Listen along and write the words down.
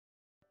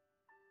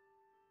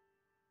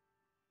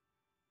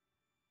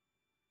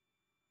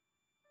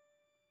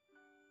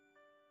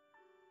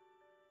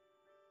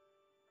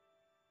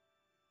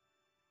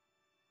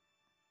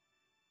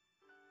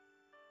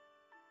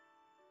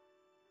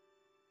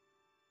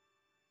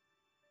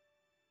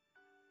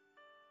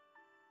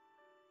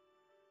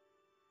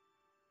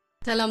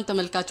ሰላም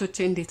ተመልካቾቼ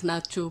እንዴት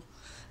ናችሁ?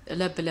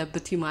 ለብለብ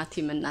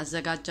ቲማቲም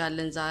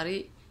እናዘጋጃለን ዛሬ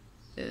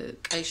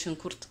ቀይ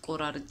ሽንኩርት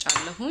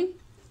ቆራርጫለሁኝ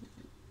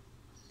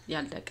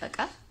ያልደቀቀ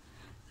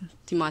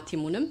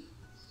ቲማቲሙንም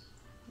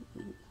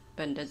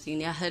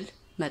በእንደዚህ ያህል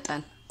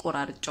መጠን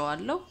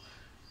ቆራርጫዋለሁ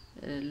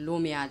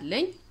ሎሚ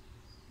አለኝ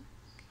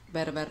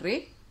በርበሬ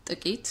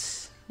ጥቂት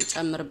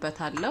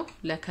እጨምርበታለሁ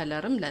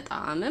ለከለርም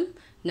ለጣዕምም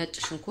ነጭ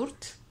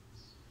ሽንኩርት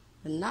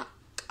እና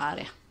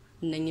ቃሪያ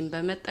እነኝን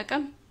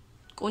በመጠቀም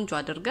ቆንጆ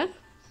አድርገን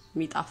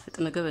ሚጣፍጥ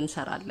ምግብ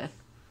እንሰራለን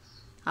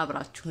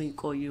አብራችሁኝ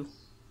ቆዩ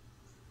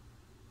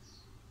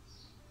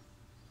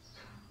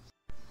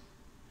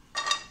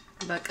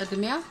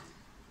በቅድሚያ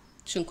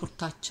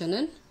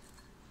ሽንኩርታችንን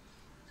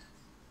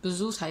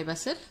ብዙ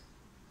ሳይበስል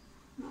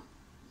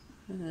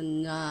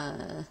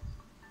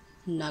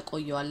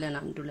እናቆየዋለን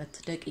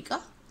 1-2 ደቂቃ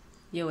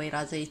የወይራ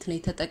ዘይት ነው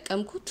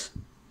የተጠቀምኩት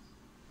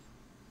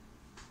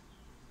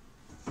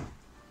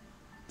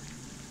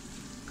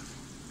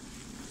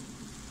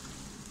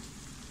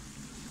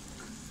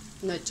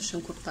ነጭ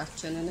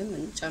ሽንኩርታችንንም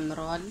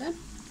እንጨምረዋለን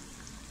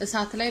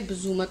እሳት ላይ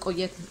ብዙ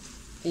መቆየት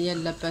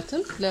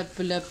የለበትም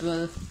ለብለብ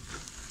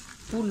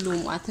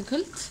ሁሉም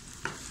አትክልት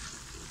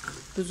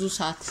ብዙ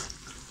ሰዓት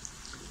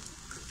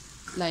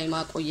ላይ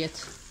ማቆየት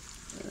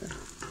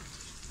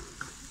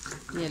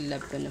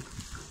የለብንም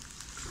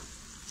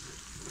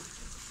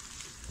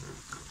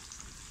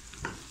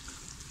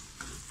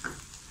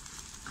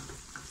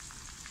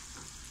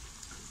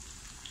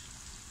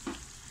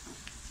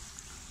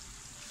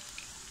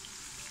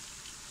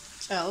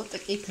ጨው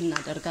ጥቂት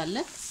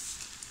እናደርጋለን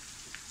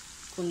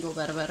ቁንዶ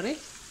በርበሬ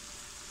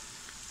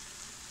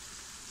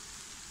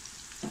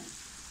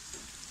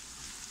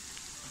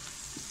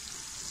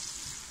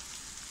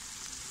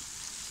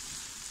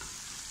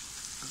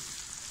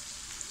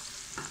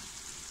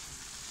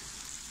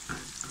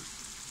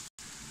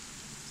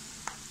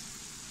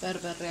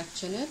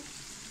በርበሬያችንን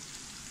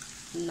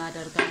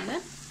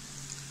እናደርጋለን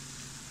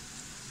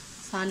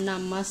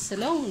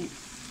ሳናማስለው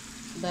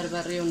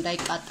በርበሬው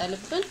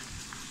እንዳይቃጠልብን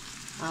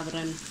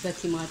አብረን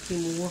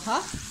በቲማቲሙ ውሃ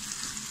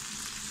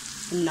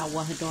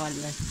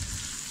እናዋህደዋለን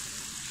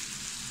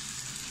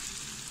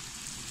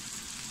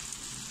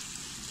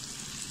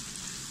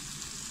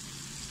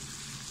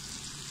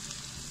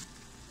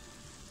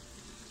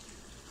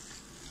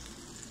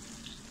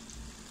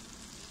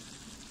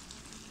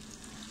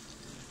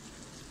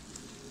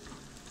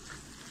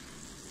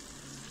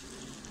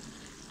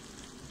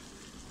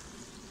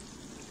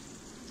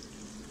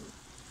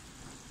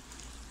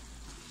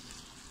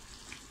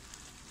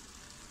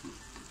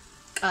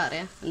ቃሪያ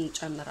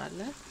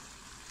እንጨምራለን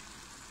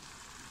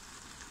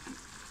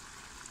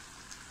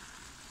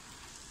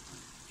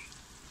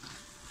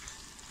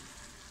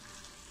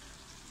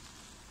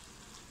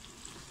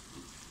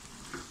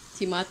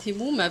ቲማቲሙ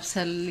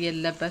መብሰል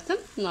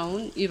የለበትም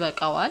አሁን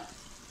ይበቃዋል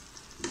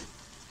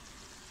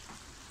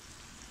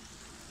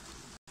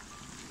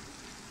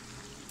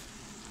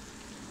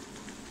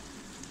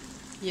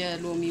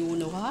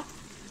የሎሚውን ውሃ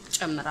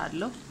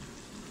ጨምራለሁ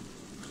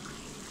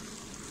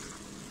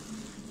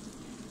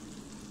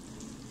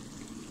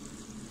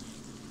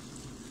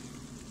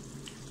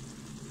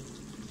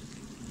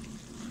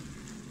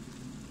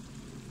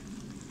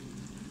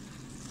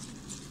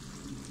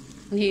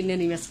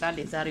ይሄንን ይመስላል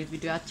የዛሬው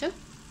ቪዲዮአችን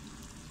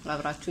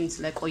አብራችሁኝ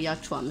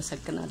ስለቆያችሁ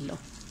አመሰግናለሁ